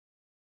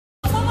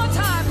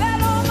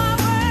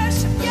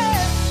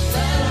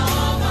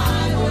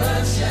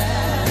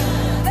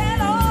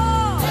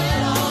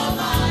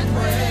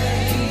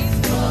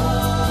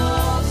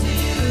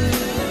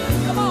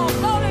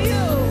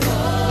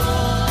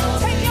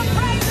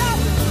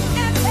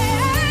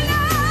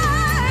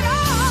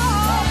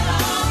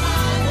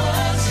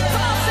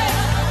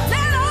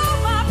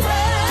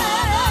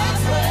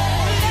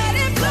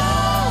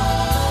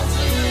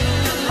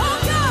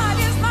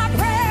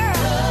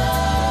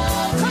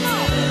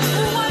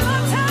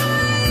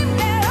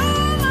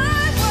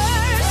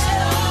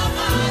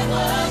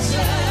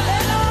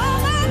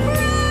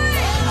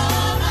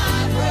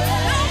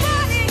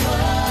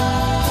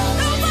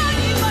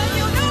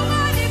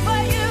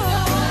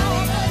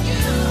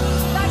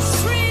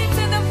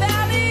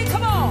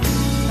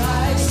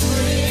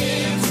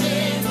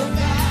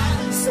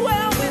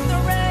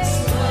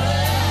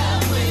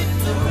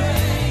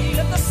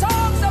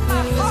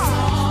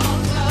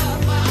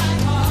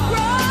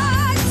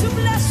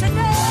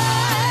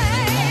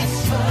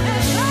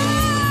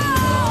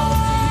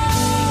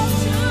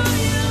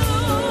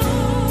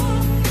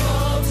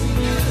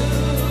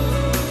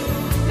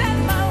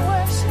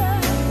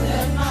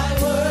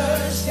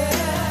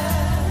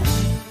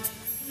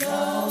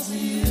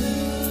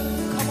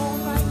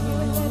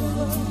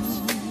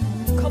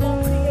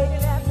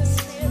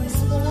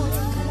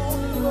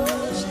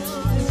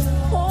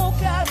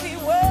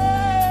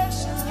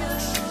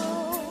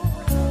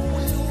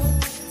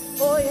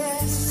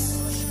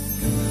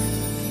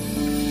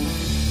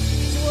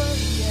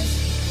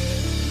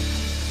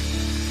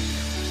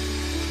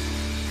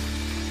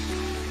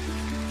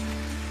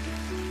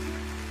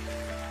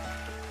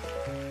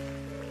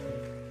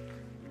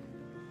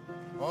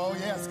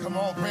Come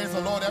on, praise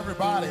the Lord,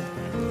 everybody.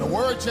 The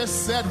word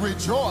just said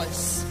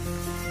rejoice.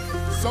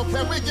 So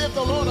can we give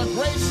the Lord a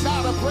great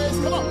shout of praise?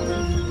 Come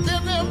on,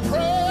 give him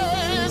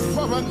praise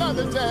for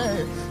another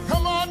day.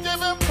 Come on, give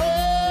him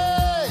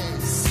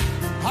praise.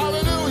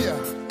 Hallelujah.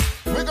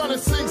 We're going to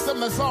sing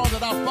some of the songs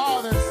that our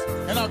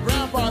fathers and our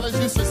grandfathers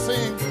used to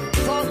sing.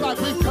 Songs like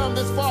We've Come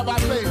This Far by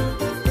Faith.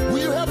 Will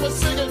you help us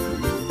sing it?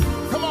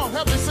 Come on,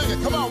 help me sing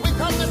it. Come on, we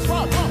come this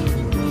far. Come on.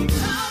 We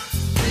come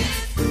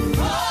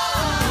this far.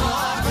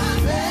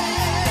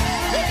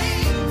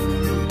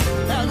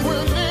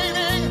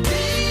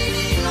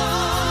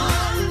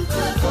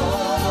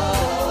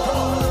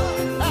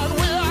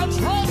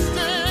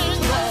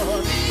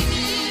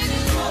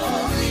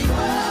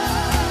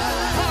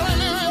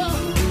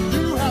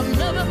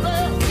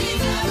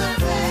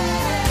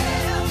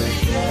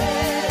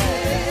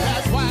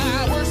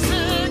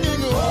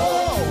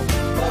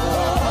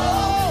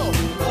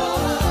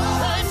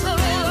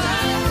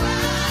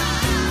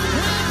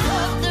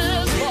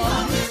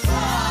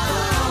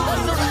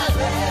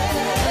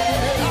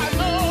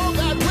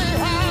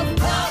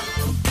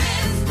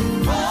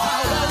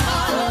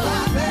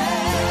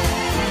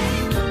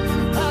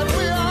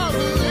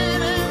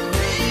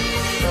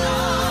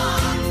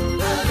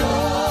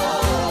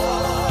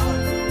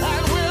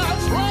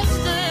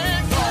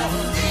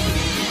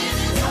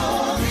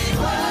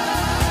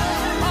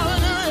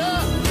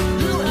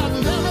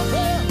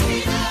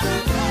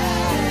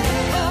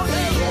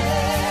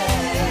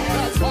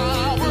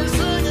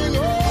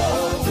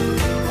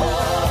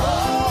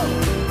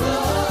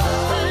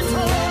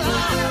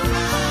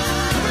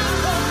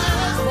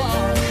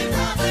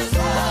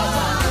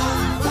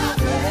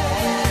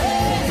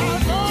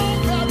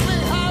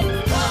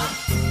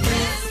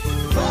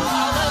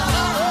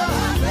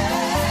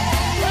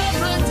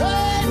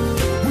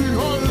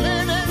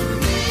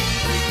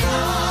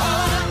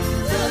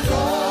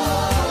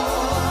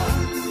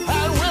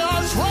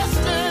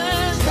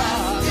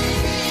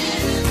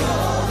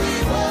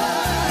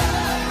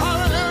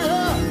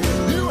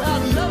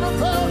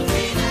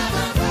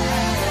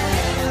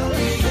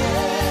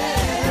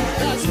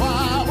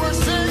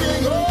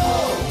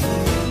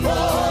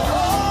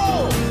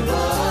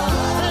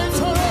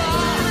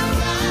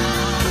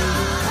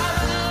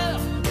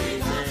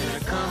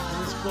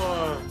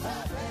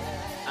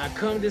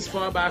 Come this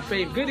far by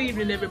faith. Good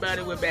evening,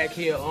 everybody. We're back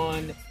here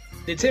on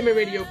the Timmy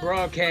Radio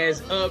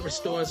broadcast of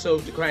Restoring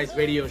Souls to Christ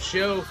radio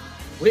show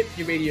with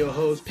your radio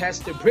host,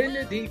 Pastor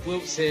Brenda D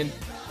Wilson,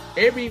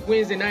 every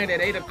Wednesday night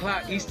at 8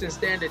 o'clock Eastern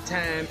Standard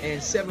Time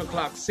and 7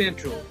 o'clock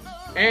Central.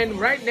 And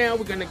right now,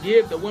 we're going to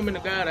give the woman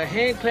of God a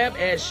hand clap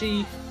as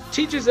she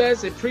teaches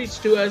us and preaches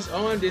to us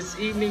on this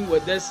evening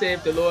what thus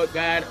saith the Lord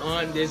God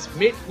on this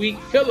midweek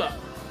Fillup.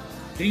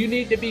 Do you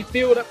need to be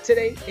filled up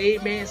today?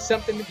 Amen.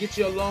 Something to get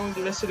you along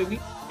the rest of the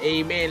week?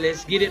 Amen.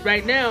 Let's get it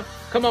right now.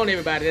 Come on,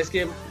 everybody. Let's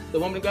give the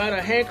woman of God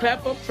a hand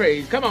clap of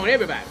praise. Come on,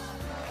 everybody.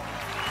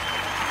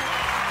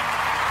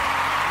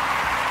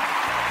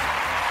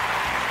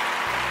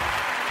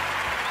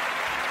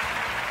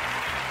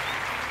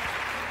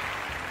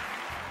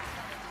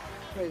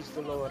 Praise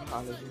the Lord.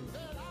 Hallelujah.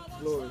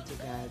 Glory to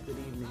God. Good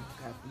evening.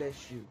 God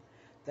bless you.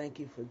 Thank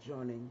you for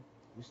joining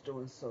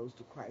Restoring Souls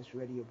to Christ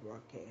radio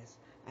broadcast.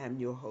 I am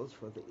your host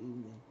for the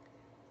evening,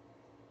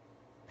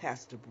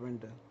 Pastor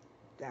Brenda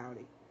D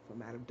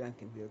from out of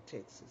Duncanville,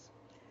 Texas.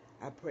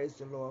 I praise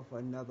the Lord for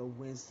another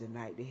Wednesday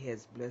night that He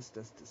has blessed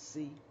us to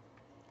see.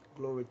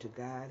 Glory to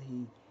God.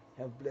 He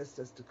has blessed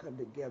us to come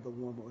together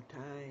one more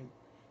time.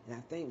 And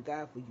I thank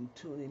God for you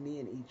tuning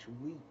in each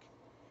week.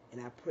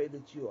 And I pray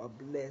that you are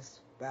blessed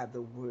by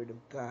the Word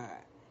of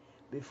God.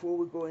 Before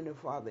we go any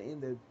farther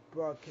in the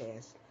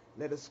broadcast,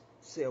 let us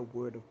say a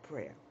word of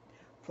prayer.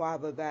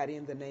 Father God,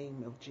 in the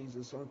name of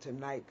Jesus, on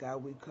tonight,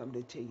 God, we come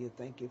to tell you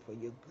thank you for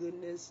your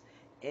goodness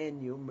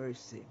and your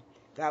mercy.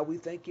 God, we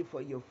thank you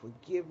for your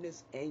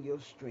forgiveness and your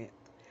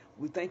strength.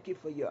 We thank you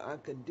for your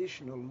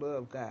unconditional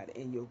love, God,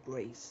 and your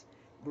grace.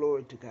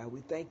 Glory to God.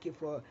 We thank you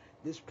for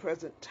this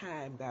present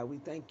time, God. We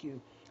thank you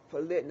for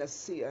letting us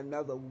see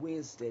another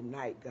Wednesday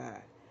night,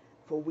 God.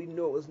 For we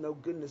know it was no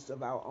goodness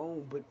of our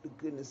own, but the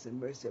goodness and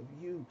mercy of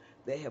you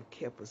that have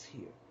kept us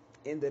here.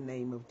 In the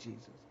name of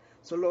Jesus.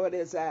 So, Lord,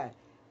 as I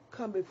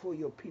come before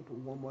your people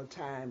one more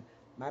time,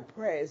 my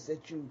prayer is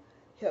that you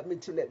help me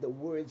to let the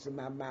words of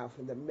my mouth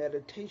and the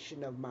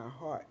meditation of my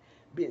heart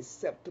be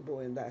acceptable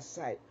in thy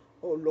sight,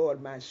 O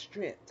Lord, my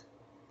strength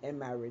and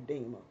my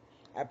redeemer.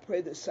 I pray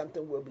that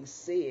something will be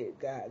said,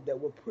 God, that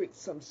will prick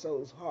some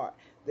soul's heart,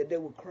 that they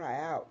will cry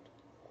out,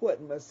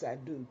 what must I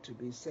do to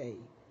be saved?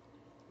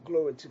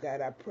 Glory to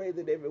God. I pray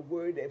that every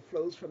word that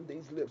flows from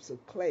these lips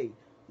of clay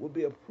will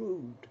be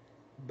approved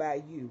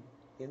by you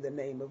in the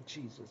name of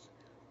Jesus.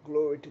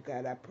 Glory to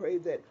God. I pray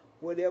that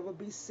whatever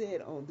be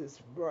said on this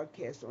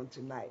broadcast on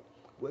tonight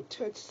will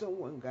touch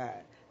someone,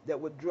 God, that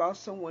will draw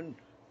someone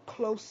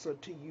closer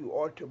to you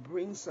or to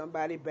bring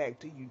somebody back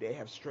to you that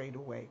have strayed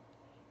away.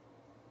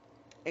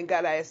 And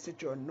God, I ask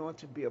that your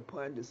anointing be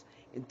upon this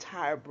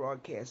entire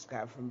broadcast,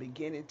 God, from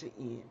beginning to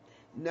end.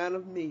 None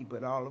of me,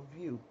 but all of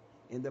you,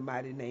 in the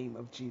mighty name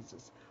of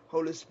Jesus.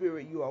 Holy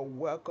Spirit, you are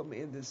welcome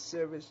in this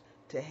service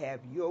to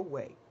have your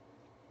way.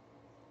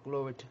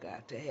 Glory to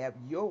God, to have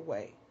your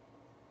way.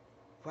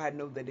 For I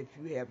know that if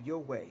you have your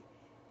way,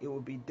 it will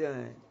be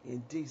done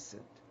in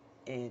decent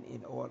and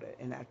in order.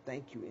 And I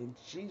thank you in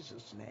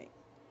Jesus' name.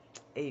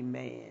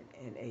 Amen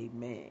and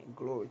amen.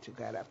 Glory to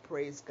God. I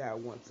praise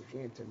God once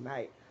again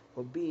tonight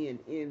for being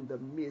in the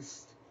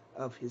midst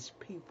of his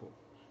people.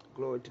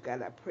 Glory to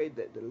God. I pray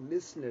that the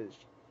listeners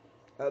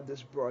of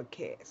this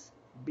broadcast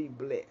be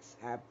blessed.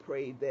 I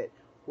pray that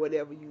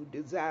whatever you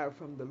desire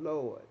from the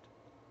Lord,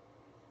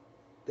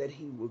 that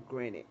he will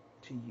grant it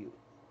to you.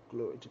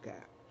 Glory to God.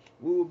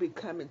 We will be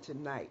coming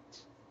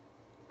tonight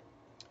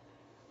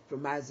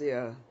from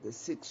Isaiah, the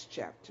 6th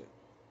chapter.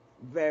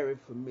 Very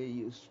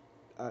familiar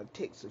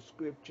text of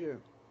scripture.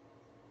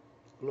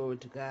 Glory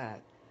to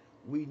God.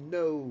 We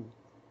know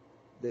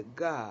that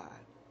God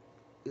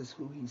is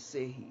who he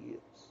said he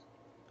is.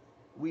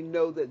 We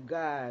know that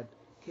God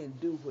can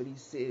do what he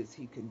says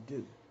he can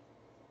do.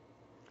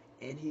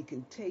 And he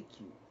can take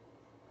you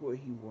where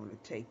he want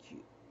to take you.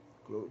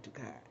 Glory to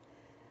God.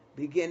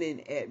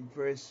 Beginning at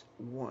verse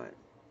 1.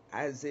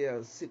 Isaiah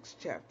 6th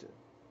chapter.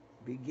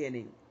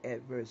 Beginning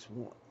at verse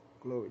 1.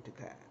 Glory to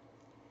God.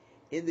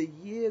 In the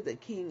year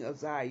that King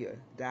Uzziah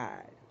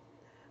died,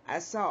 I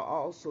saw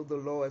also the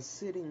Lord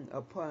sitting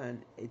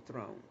upon a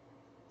throne,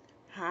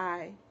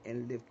 high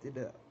and lifted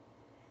up,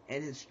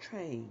 and his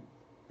train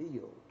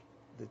filled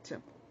the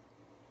temple.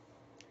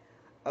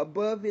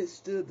 Above it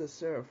stood the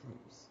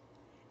seraphims.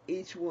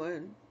 Each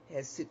one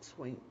had 6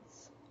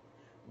 wings.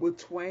 With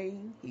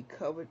twain he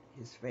covered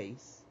his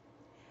face,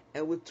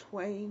 and with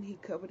twain he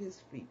covered his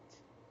feet,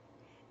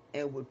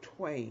 and with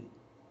twain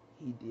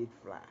he did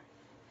fly.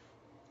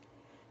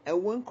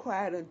 And one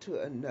cried unto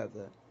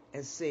another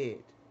and said,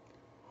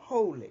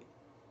 Holy,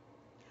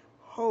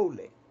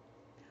 holy,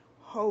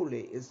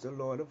 holy is the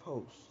Lord of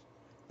hosts.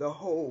 The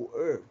whole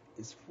earth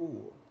is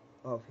full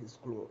of his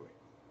glory.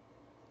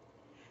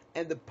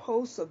 And the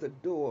posts of the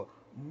door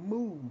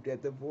moved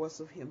at the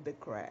voice of him that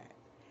cried,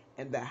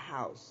 and the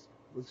house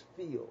was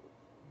filled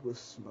with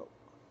smoke.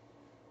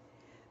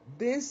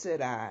 Then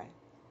said I,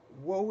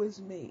 Woe is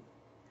me,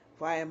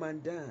 for I am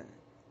undone,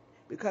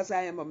 because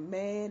I am a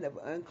man of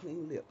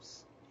unclean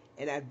lips,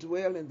 and I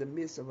dwell in the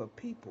midst of a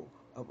people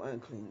of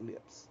unclean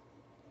lips.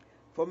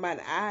 For mine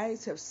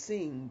eyes have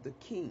seen the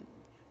King,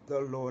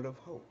 the Lord of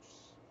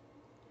hosts.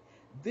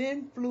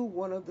 Then flew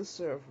one of the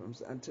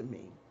seraphims unto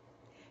me,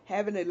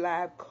 having a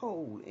live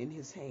coal in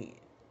his hand,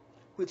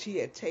 which he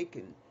had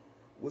taken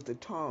with the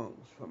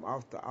tongs from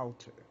off the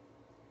altar.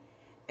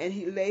 And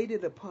he laid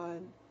it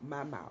upon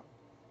my mouth,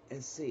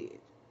 and said,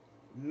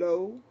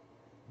 Lo,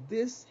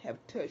 this have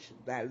touched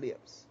thy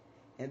lips,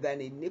 and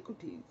thine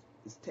iniquity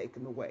is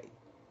taken away,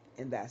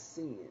 and thy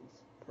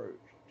sins purged.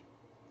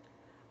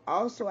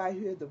 Also I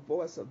heard the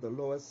voice of the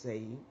Lord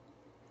saying,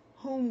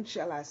 Whom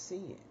shall I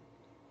send,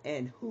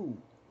 and who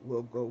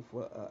will go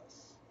for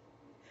us?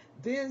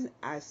 Then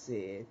I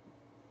said,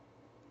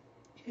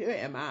 Here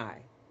am I,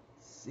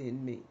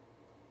 send me.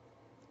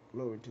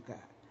 Glory to God.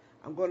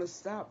 I'm going to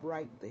stop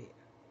right there.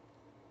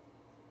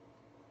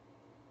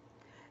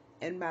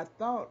 And my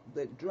thought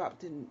that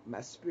dropped in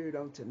my spirit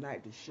on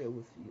tonight to share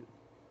with you.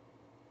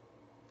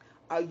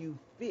 Are you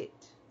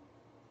fit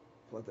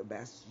for the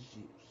master's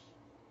use?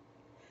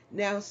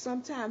 Now,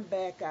 sometime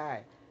back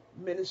I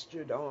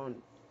ministered on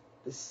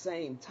the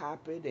same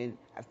topic, and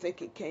I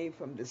think it came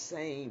from the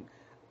same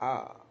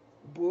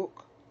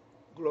book,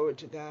 glory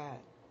to God.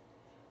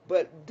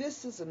 But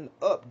this is an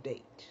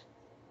update,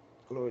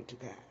 glory to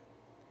God.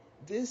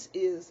 This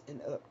is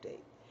an update.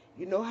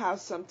 You know how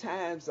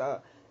sometimes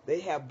they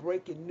have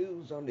breaking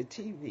news on the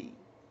TV,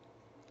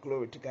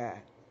 glory to God,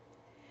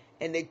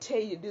 and they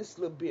tell you this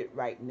little bit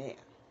right now,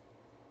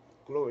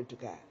 glory to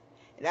God.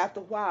 And after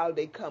a while,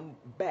 they come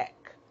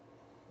back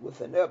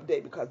with an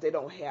update because they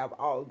don't have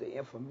all the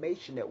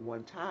information at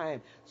one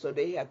time, so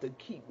they have to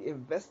keep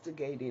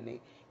investigating and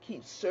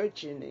keep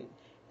searching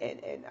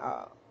and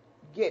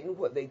getting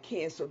what they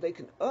can so they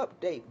can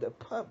update the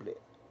public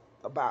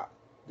about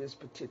this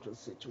particular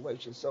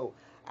situation. So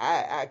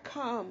I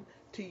come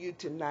to you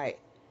tonight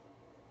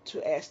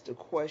to ask the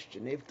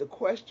question. If the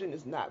question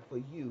is not for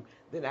you,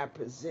 then I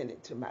present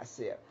it to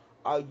myself.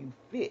 Are you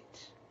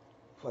fit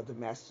for the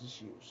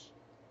master's use?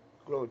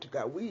 Glory to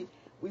God. We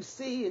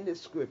see in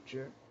this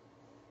scripture,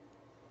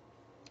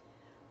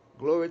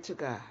 glory to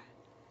God,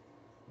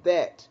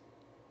 that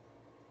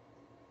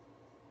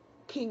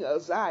King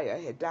Uzziah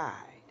had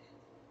died.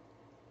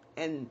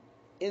 And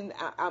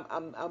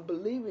I'm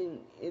believing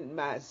in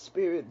my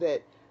spirit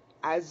that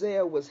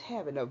Isaiah was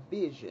having a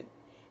vision.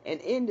 And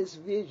in this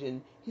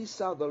vision, he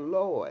saw the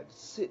Lord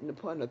sitting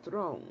upon a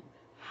throne,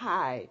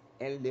 high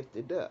and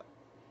lifted up,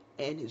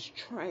 and his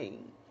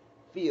train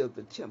filled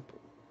the temple.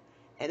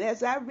 And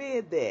as I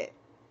read that,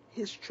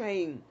 his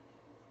train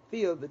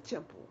filled the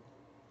temple,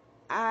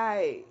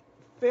 I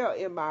felt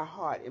in my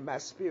heart, in my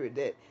spirit,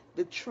 that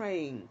the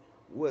train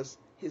was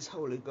his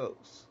Holy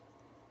Ghost,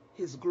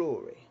 his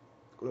glory.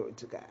 Glory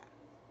to God.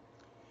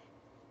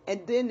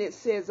 And then it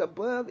says,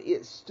 above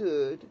it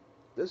stood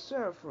the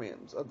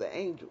seraphims or the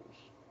angels.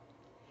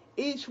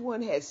 Each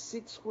one had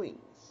 6 wings.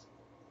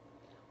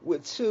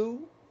 With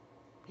 2,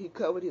 he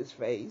covered his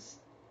face,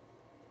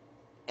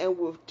 and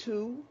with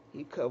 2,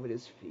 he covered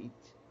his feet,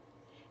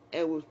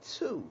 and with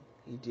 2,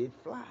 he did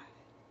fly.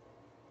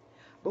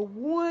 But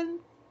one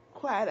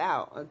cried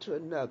out unto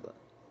another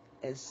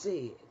and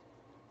said,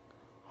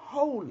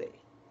 Holy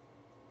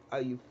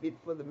are you fit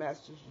for the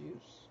master's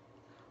use?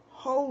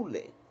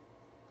 Holy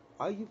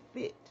are you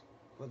fit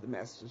for the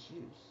master's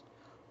use?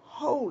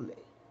 Holy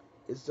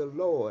is the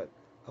Lord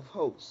of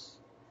hosts.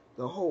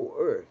 The whole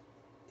earth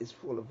is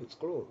full of his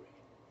glory.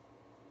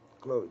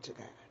 Glory to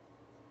God.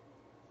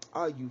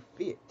 Are you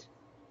fit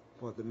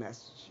for the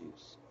master's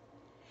use?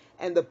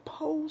 And the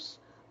posts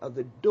of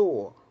the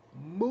door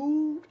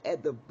moved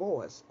at the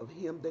voice of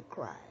him that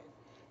cried,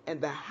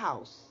 and the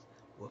house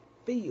was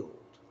filled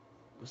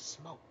with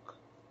smoke.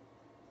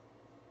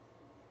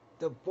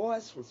 The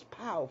voice was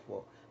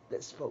powerful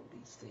that spoke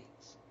these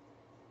things,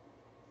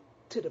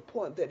 to the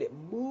point that it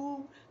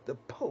moved the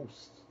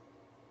posts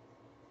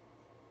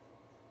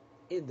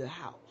in the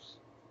house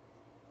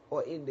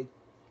or in the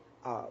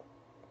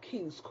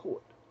king's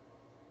court.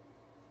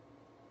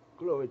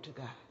 Glory to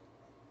God.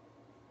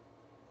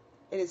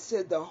 And it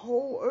said the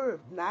whole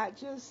earth, not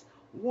just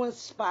one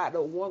spot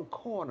or one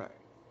corner,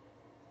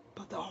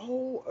 but the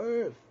whole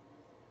earth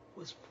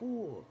was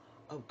full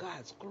of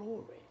God's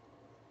glory.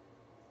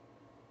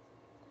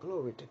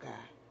 Glory to God.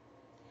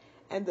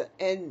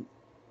 And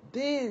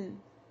then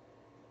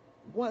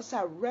once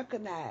I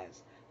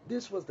recognized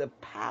this was the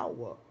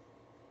power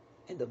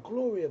and the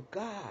glory of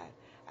God,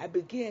 I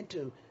began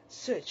to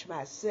search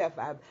myself.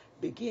 I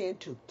began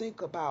to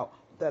think about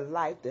the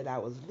life that I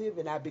was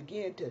living. I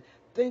began to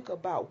think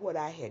about what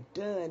I had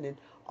done, and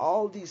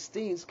all these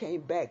things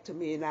came back to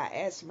me, and I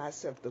asked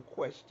myself the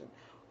question,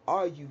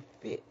 are you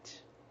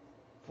fit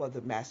for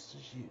the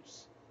master's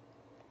use?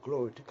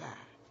 Glory to God.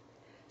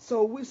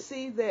 So we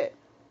see that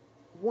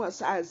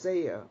once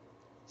Isaiah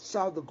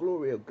saw the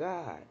glory of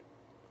God,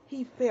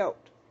 he felt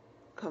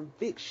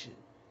conviction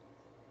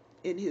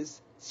in his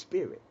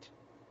spirit.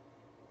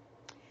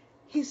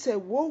 He said,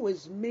 woe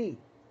is me,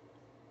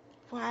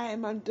 for I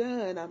am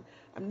undone.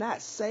 I'm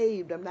not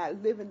saved. I'm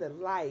not living the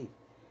life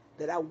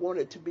that I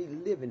wanted to be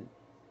living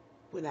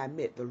when I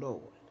met the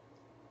Lord.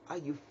 Are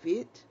you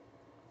fit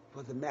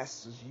for the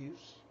master's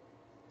use?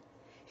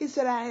 He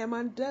said, I am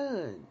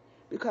undone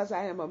because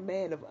I am a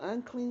man of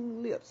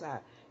unclean lips. I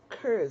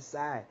curse.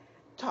 I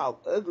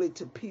talk ugly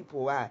to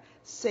people. I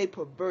say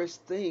perverse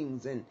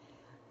things, and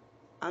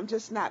I'm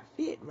just not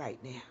fit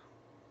right now.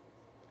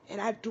 And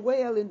I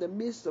dwell in the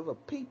midst of a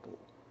people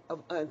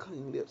of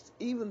unclean lips.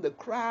 Even the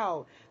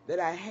crowd that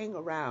I hang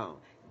around,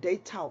 they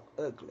talk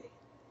ugly.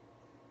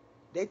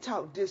 They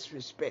talk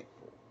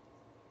disrespectful.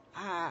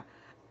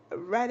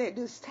 Right at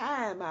this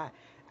time,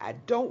 I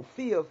don't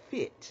feel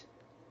fit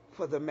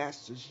for the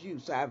master's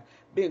use. I've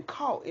been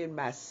caught in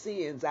my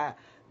sins. I've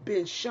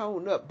been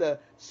shown up. The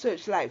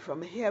searchlight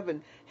from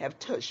heaven have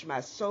touched my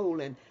soul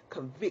and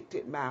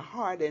convicted my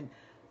heart. And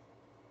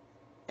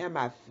am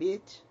I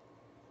fit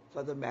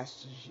for the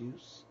master's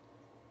use?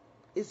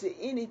 Is there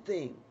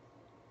anything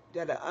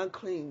that an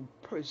unclean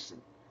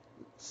person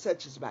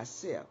such as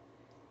myself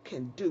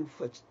can do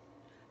for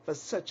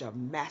such a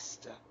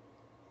master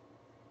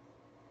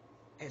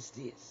as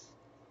this?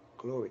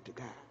 Glory to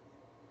God.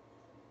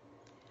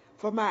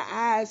 For my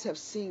eyes have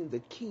seen the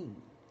King,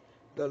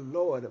 the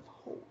Lord of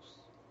hosts.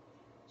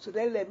 So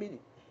that let me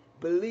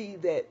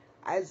believe that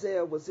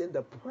Isaiah was in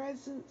the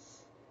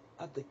presence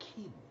of the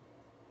King.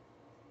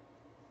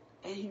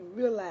 And he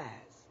realized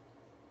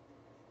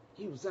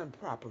he was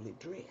improperly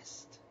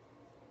dressed.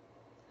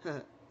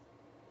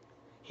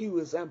 He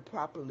was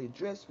improperly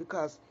dressed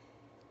because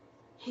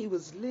he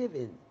was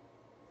living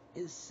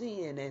in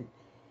sin, and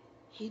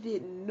he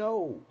didn't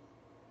know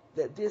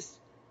that this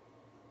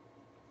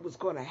was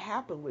going to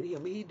happen with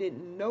him. He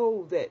didn't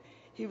know that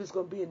he was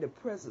going to be in the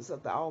presence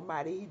of the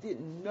Almighty. He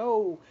didn't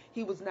know,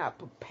 he was not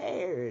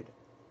prepared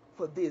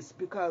for this,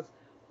 because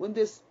when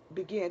this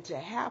began to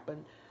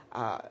happen,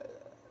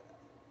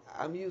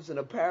 I'm using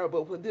a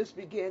parable. When this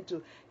began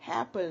to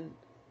happen,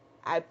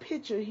 I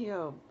picture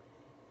him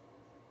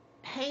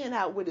hanging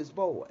out with his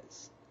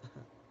boys,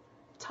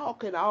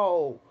 talking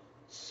all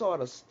sort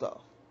of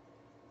stuff.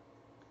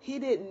 He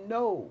didn't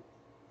know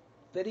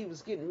that he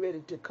was getting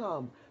ready to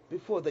come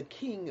before the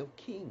King of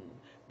Kings,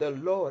 the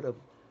Lord of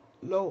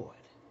Lords.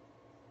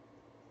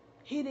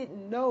 He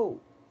didn't know.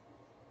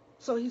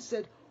 So he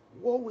said,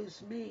 woe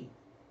is me,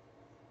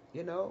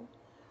 you know.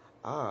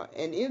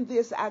 And in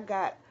this,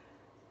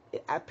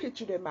 I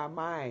pictured in my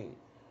mind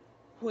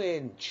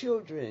when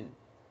children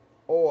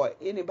or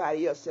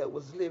anybody else that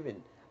was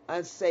living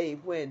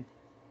unsaved, when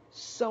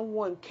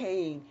someone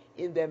came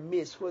in their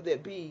midst, whether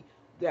it be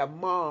their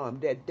mom,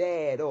 their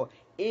dad, or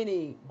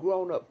any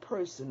grown-up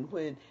person,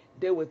 when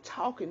they were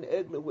talking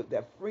ugly with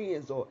their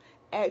friends or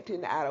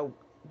acting out of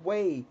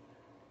way,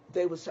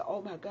 they would say,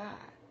 oh my God,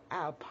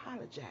 I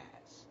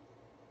apologize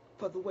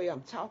for the way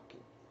I'm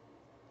talking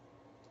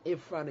in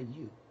front of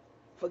you.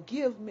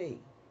 Forgive me.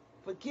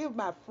 Forgive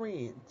my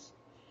friends,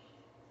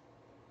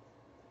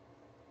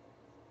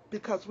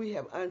 because we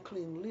have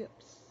unclean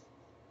lips.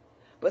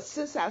 But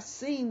since I've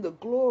seen the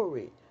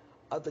glory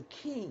of the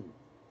King,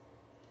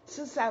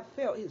 since I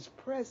felt his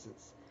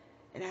presence,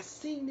 and I've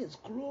seen his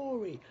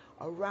glory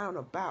around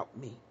about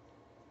me,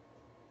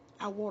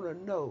 I want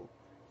to know,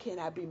 can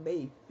I be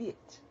made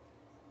fit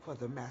for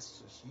the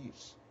Master's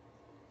use?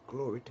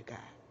 Glory to God.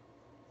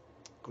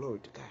 Glory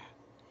to God.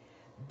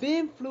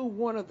 Then flew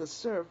one of the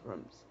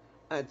seraphims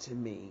unto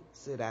me,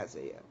 said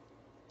Isaiah,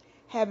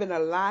 having a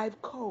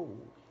live coal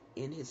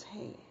in his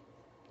hand,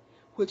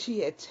 which he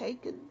had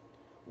taken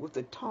with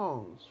the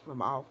tongs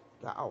from off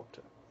the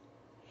altar.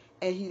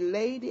 And he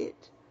laid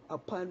it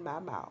upon my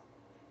mouth,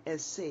 and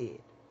said,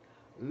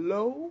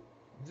 Lo,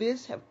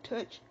 this have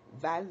touched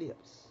thy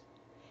lips,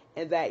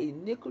 and thy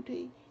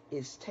iniquity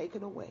is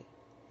taken away,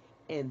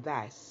 and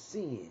thy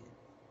sin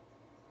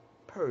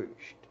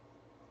purged.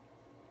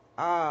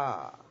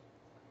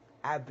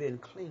 I've been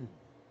clean.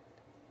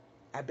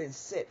 I've been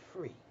set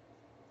free.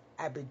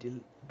 I've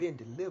been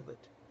delivered.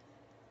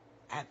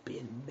 I've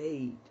been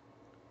made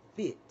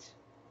fit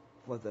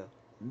for the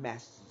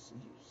Master's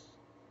use.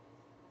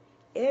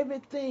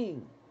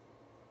 Everything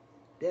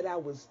that I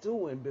was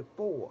doing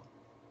before,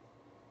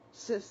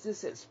 since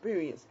this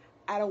experience,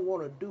 I don't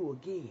want to do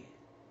again.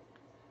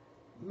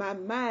 My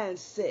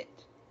mindset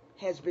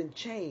has been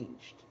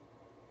changed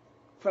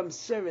from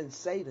serving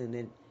Satan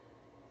and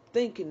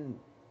thinking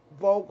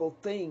vulgar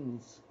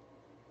things,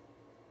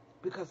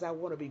 because I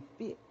want to be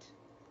fit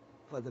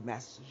for the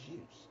Master's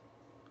use.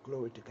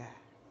 Glory to God.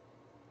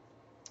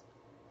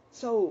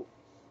 So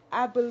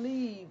I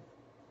believe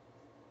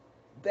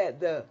that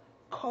the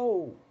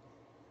coal,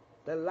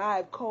 the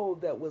live coal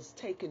that was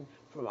taken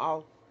from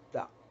off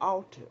the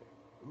altar,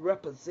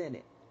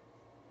 represented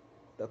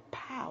the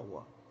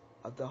power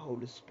of the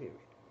Holy Spirit.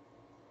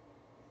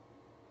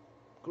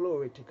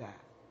 Glory to God.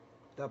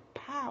 The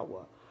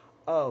power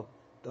of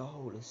the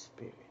Holy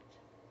Spirit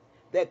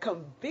that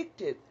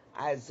convicted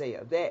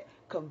Isaiah, that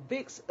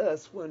convicts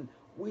us when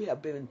we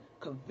have been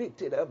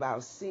convicted of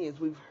our sins.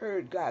 We've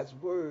heard God's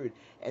word,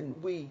 and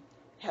we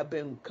have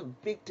been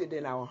convicted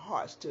in our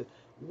hearts to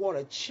want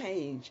to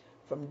change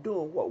from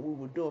doing what we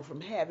were doing,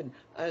 from having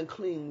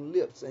unclean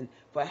lips, and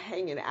for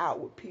hanging out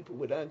with people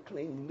with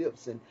unclean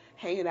lips, and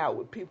hanging out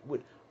with people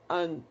with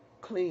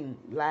unclean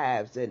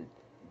lives, and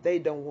they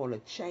don't want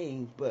to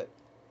change, but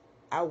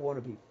I want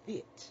to be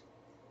fit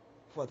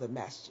for the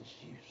Master's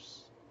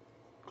use.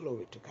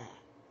 Glory to God.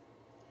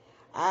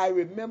 I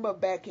remember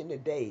back in the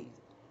days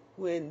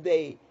when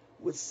they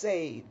would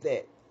say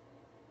that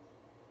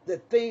the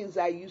things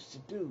I used to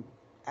do,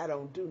 I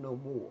don't do no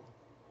more.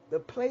 The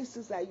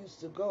places I used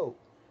to go,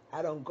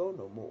 I don't go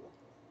no more.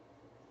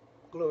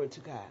 Glory to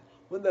God.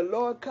 When the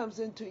Lord comes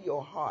into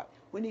your heart,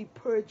 when he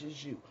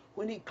purges you,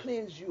 when he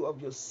cleanses you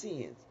of your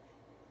sins,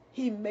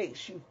 he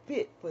makes you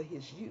fit for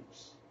his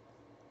use.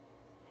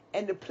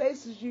 And the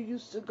places you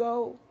used to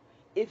go,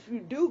 if you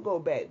do go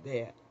back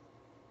there,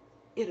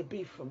 it'll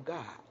be from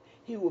God.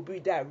 He will be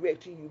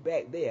directing you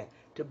back there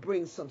to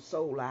bring some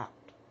soul out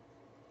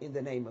in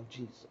the name of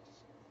Jesus.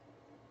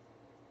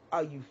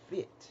 Are you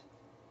fit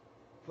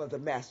for the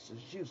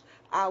Master's use?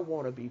 I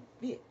want to be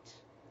fit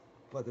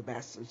for the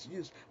Master's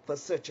use for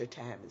such a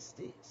time as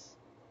this.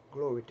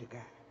 Glory to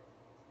God.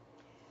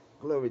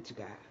 Glory to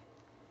God.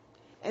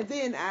 And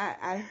then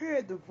I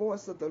heard the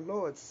voice of the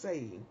Lord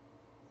saying,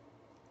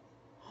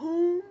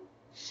 Whom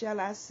shall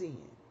I send,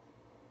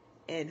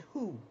 and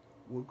who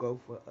will go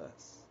for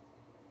us?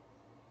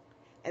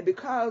 And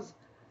because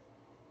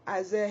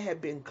Isaiah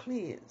had been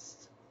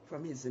cleansed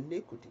from his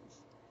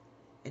iniquities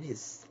and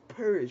his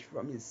purged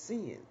from his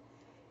sin,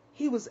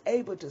 he was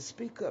able to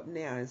speak up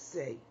now and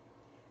say,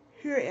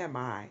 Here am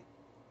I,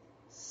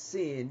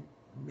 send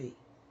me.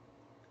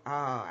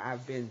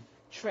 I've been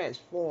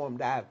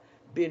transformed. I've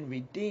been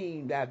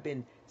redeemed. I've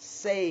been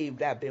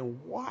saved. I've been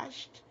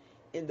washed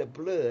in the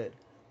blood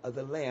of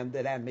the Lamb,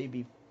 that I may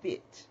be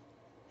fit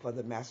for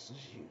the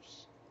Master's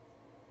use.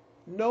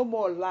 No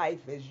more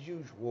life as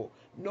usual.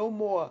 No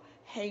more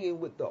hanging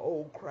with the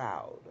old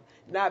crowd.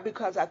 Not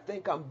because I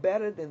think I'm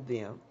better than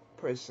them,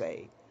 per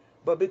se,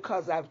 but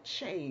because I've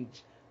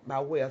changed my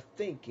way of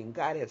thinking.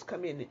 God has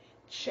come in and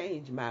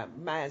changed my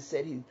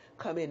mindset. He's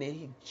come in and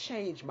he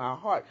changed my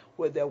heart.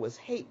 Where there was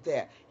hate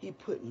there, he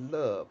put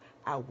love.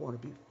 I want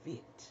to be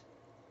fit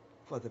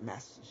for the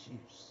Master's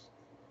use.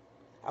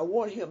 I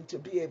want him to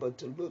be able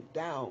to look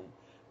down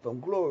from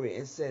glory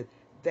and say,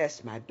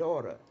 that's my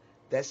daughter.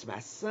 That's my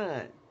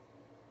son.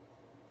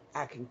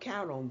 I can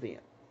count on them.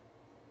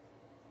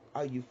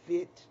 Are you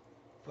fit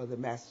for the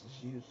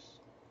Master's use?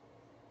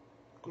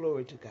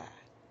 Glory to God.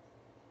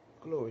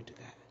 Glory to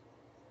God.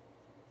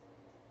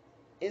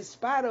 In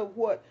spite of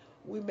what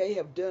we may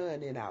have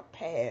done in our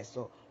past,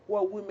 or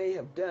what we may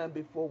have done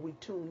before we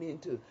tune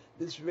into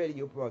this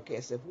radio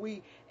broadcast, if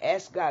we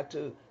ask God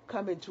to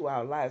come into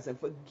our lives and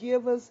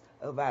forgive us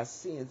of our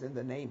sins in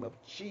the name of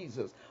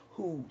Jesus,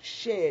 who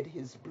shed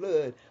his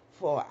blood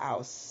for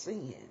our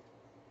sin,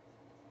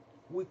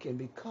 we can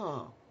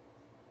become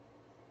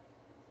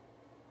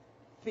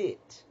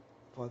fit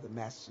for the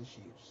master's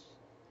use.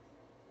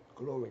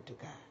 Glory to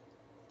God.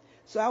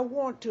 So I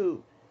want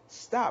to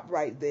stop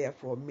right there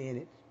for a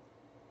minute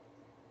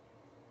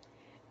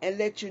and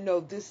let you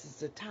know this is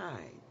the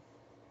time.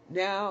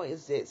 Now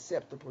is the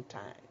acceptable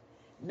time.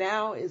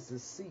 Now is the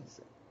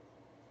season.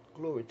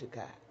 Glory to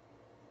God.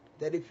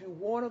 That if you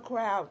want to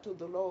cry out to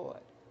the Lord,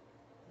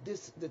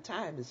 the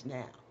time is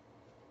now.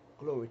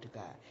 Glory to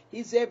God.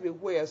 He's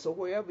everywhere, so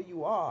wherever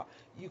you are,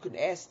 you can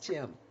ask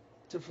him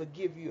to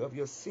forgive you of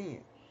your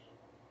sin.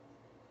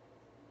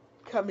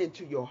 Come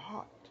into your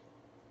heart.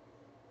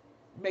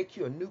 Make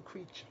you a new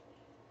creature.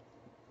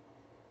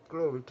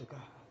 Glory to God.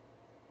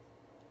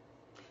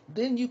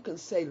 Then you can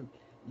say,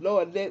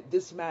 Lord, let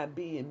this mind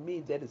be in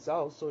me that is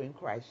also in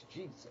Christ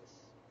Jesus.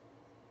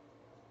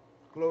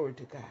 Glory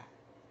to God.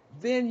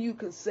 Then you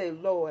can say,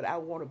 Lord, I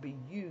want to be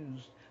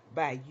used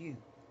by you.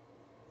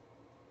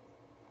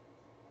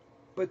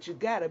 But you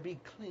got to be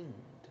cleaned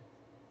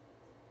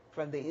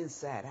from the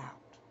inside out.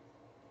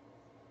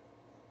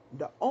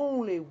 The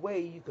only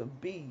way you can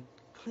be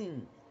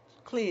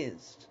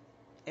cleansed,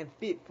 and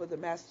fit for the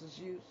master's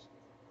use,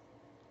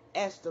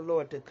 ask the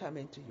Lord to come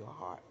into your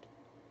heart,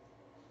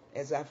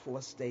 as I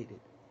forestated.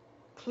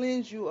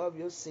 Cleanse you of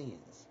your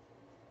sins.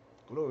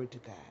 Glory to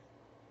God.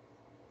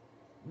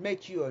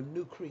 Make you a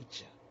new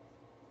creature,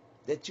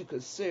 that you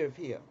can serve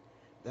him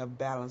the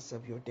balance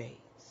of your days.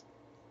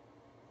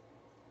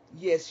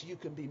 Yes, you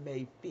can be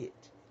made fit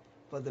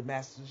for the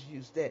master's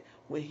use, that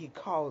when he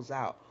calls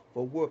out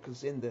for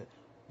workers in the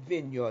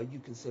vineyard, you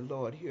can say,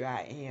 Lord, here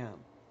I am,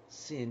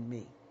 send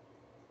me.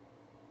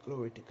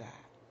 Glory to God.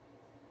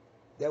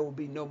 There will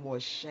be no more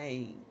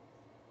shame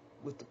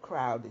with the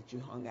crowd that you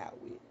hung out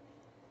with.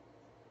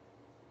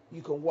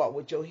 You can walk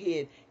with your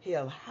head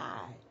held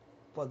high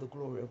for the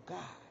glory of God.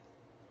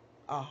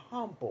 A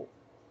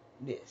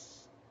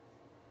humbleness,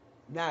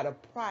 not a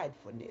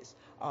pridefulness,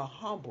 a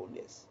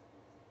humbleness,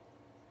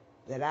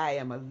 that I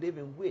am a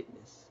living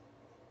witness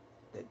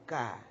that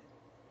God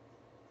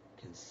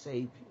can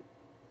save you,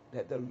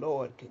 that the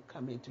Lord can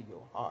come into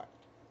your heart,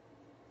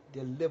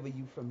 deliver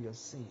you from your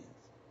sins,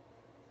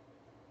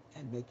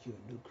 and make you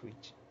a new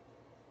creature.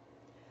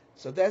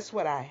 So that's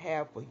what I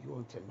have for you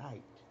on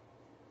tonight.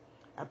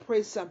 I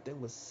pray something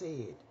was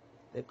said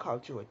that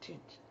caught your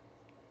attention.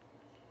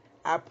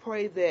 I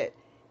pray that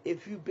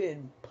if you've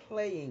been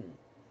playing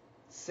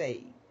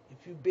saved,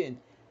 if you've been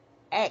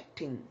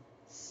acting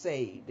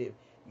saved, if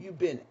you've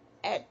been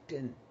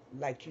acting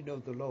like you know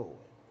the Lord,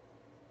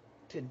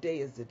 today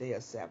is the day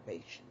of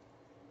salvation.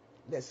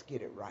 Let's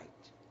get it right.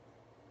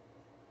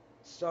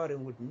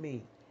 Starting with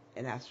me,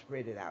 and I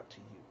spread it out to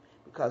you,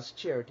 because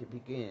charity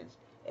begins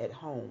at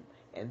home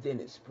and then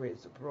it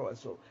spreads abroad.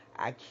 So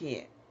I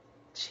can't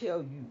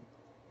tell you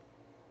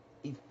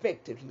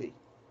effectively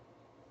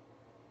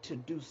to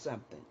do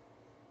something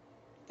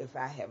if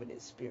I haven't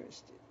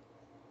experienced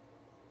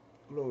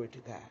it. Glory to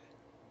God.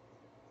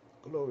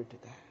 Glory to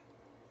God.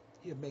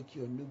 He'll make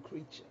you a new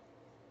creature.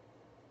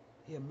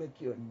 He'll make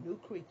you a new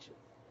creature.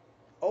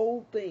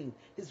 Old things,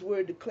 his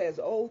word declares,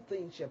 old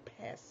things shall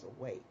pass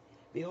away.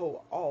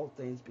 Behold, all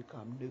things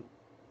become new.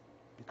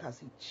 Because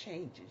he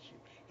changes you.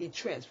 He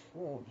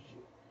transforms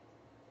you.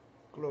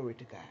 Glory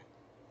to God.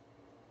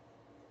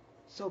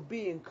 So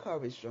be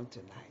encouraged on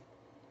tonight.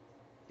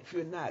 If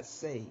you're not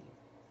saved,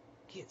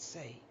 get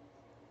saved.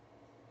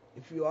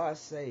 If you are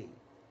saved,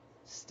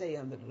 stay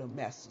under the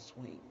master's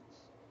wings.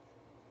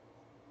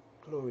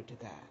 Glory to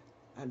God.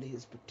 Under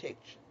his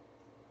protection.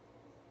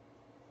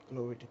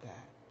 Glory to God.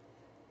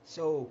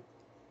 So,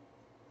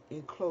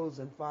 in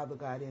closing, Father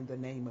God, in the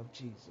name of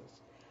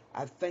Jesus,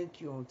 I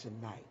thank you on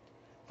tonight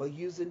for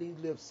using these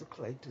lips of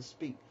clay to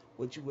speak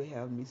what you will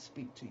have me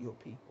speak to your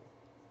people,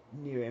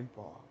 near and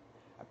far.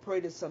 I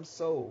pray that some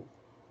soul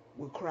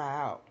will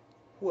cry out,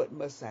 what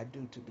must I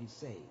do to be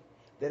saved?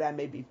 That I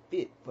may be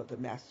fit for the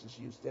master's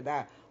use, that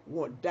I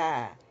won't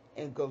die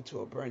and go to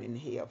a burning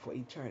hell for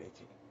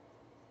eternity.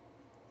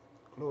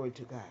 Glory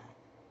to God.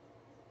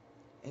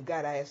 And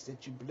God, I ask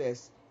that you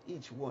bless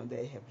each one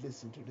that have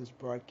listened to this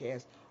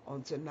broadcast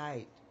on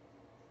tonight.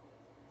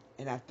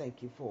 And I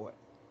thank you for it.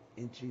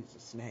 In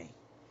Jesus' name,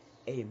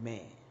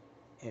 amen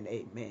and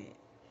amen.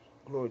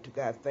 Glory to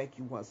God. Thank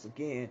you once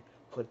again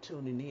for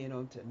tuning in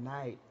on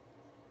tonight.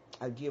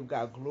 I give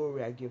God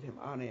glory, I give him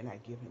honor, and I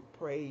give him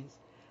praise.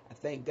 I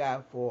thank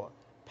God for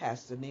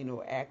Pastor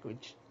Nino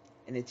Ackridge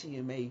and the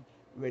TMA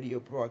radio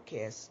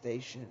broadcast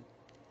station.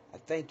 I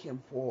thank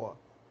him for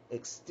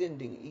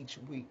extending each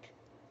week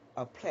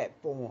a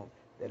platform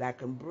that I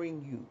can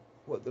bring you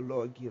what the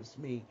Lord gives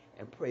me,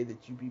 and pray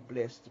that you be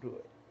blessed through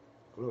it.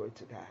 Glory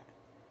to God.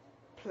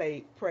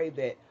 Pray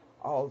that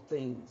all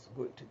things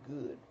work to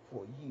good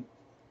for you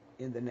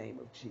in the name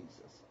of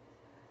Jesus.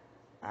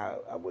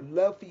 I would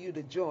love for you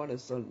to join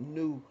us on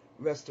New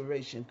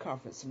Restoration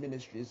Conference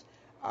Ministries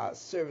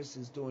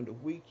services during the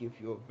week if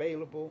you're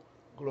available.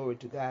 Glory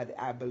to God.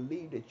 I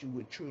believe that you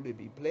would truly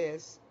be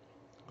blessed.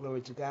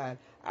 Glory to God.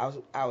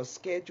 Our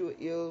schedule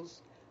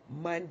is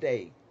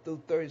Monday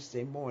through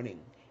Thursday morning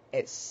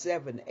at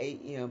 7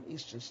 a.m.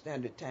 Eastern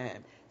Standard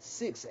Time,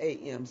 6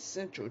 a.m.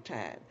 Central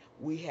Time,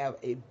 we have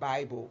a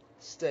Bible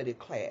study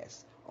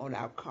class on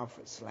our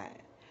conference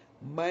line.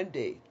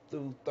 Monday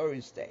through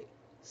Thursday,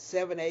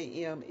 7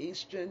 a.m.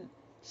 Eastern,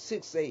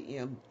 6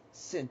 a.m.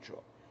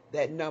 Central.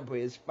 That number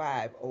is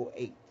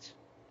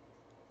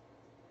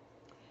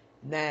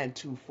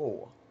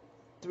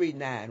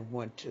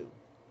 508-924-3912.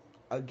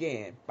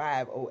 Again,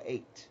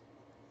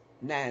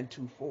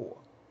 508-924-3912.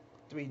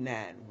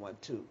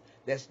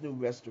 That's New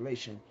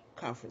Restoration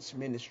Conference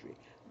Ministry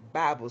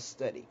Bible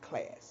study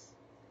class,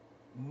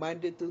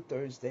 Monday through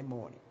Thursday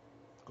morning.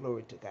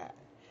 Glory to God.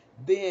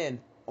 Then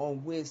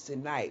on Wednesday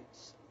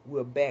nights,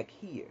 we're back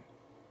here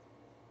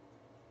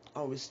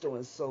on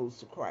Restoring Souls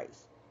to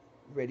Christ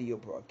radio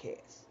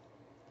broadcast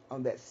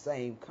on that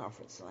same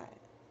conference line.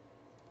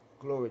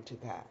 Glory to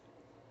God.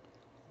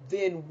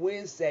 Then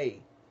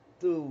Wednesday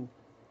through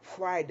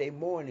Friday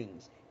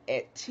mornings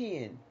at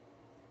 12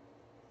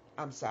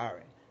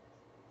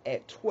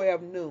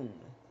 noon,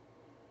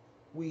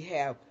 we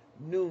have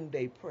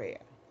noonday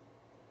prayer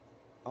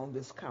on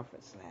this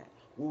conference line.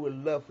 We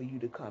would love for you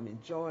to come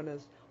and join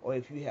us, or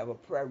if you have a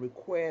prayer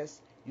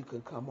request, you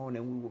can come on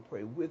and we will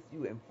pray with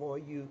you and for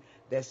you.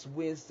 That's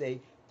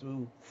Wednesday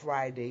through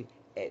Friday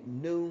at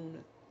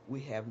noon. We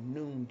have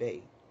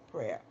noonday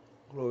prayer.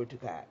 Glory to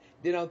God.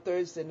 Then on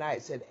Thursday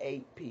nights at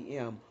 8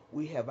 p.m.,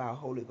 we have our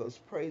Holy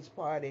Ghost Praise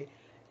Party,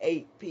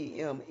 8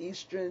 p.m.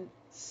 Eastern,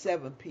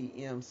 7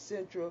 p.m.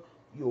 Central.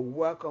 You're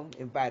welcome.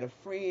 Invite a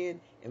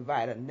friend,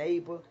 invite a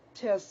neighbor.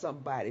 Tell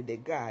somebody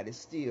that God is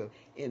still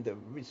in the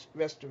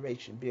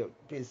restoration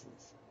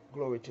business.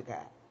 Glory to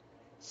God.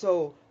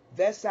 So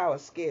that's our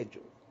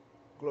schedule.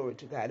 Glory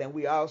to God. And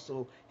we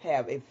also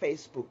have a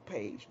Facebook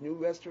page, New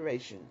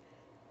Restoration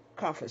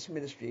Conference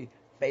Ministry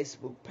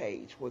Facebook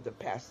page, where the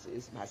pastor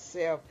is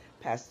myself,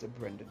 Pastor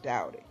Brenda D.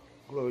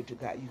 Glory to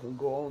God. You can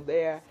go on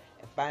there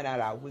and find out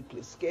our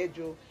weekly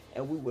schedule,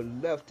 and we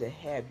would love to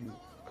have you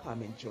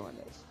come and join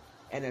us.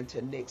 And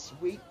until next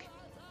week,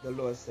 the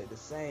Lord say the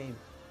same.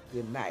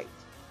 Good night,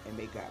 and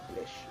may God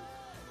bless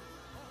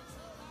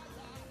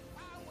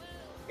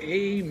you.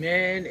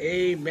 Amen,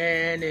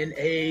 amen, and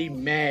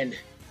amen.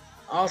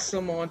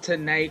 Awesome on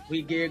tonight.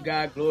 We give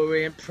God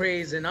glory and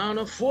praise and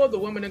honor for the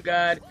woman of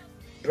God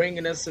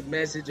bringing us a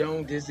message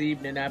on this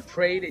evening. I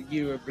pray that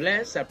you are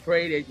blessed. I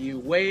pray that you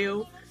are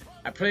well.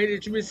 I pray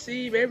that you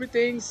receive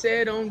everything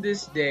said on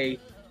this day.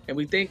 And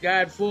we thank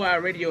God for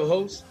our radio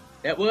host.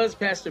 That was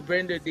Pastor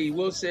Brenda D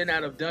Wilson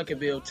out of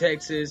Duncanville,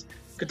 Texas.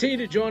 Continue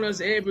to join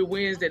us every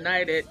Wednesday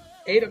night at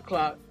 8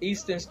 o'clock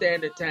Eastern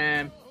Standard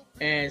Time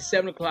and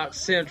 7 o'clock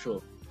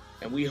Central.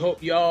 And we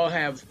hope y'all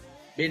have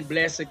been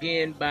blessed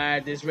again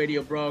by this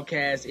radio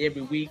broadcast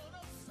every week.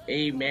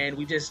 Amen.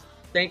 We just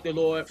thank the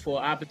Lord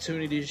for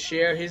opportunity to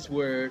share his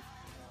word,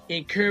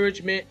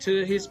 encouragement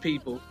to his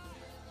people,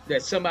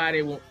 that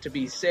somebody want to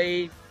be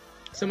saved,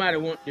 somebody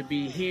want to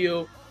be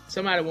healed,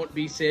 somebody want to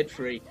be set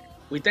free.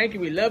 We thank you.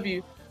 We love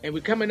you. And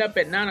we're coming up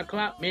at 9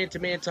 o'clock, Man to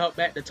Man Talk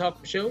Back the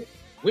Talk Show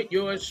with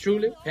yours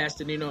truly,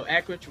 Pastor Nino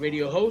Ackridge,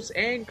 radio host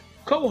and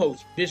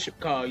co-host Bishop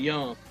Carl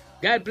Young.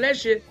 God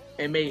bless you,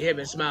 and may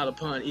heaven smile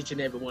upon each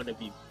and every one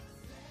of you.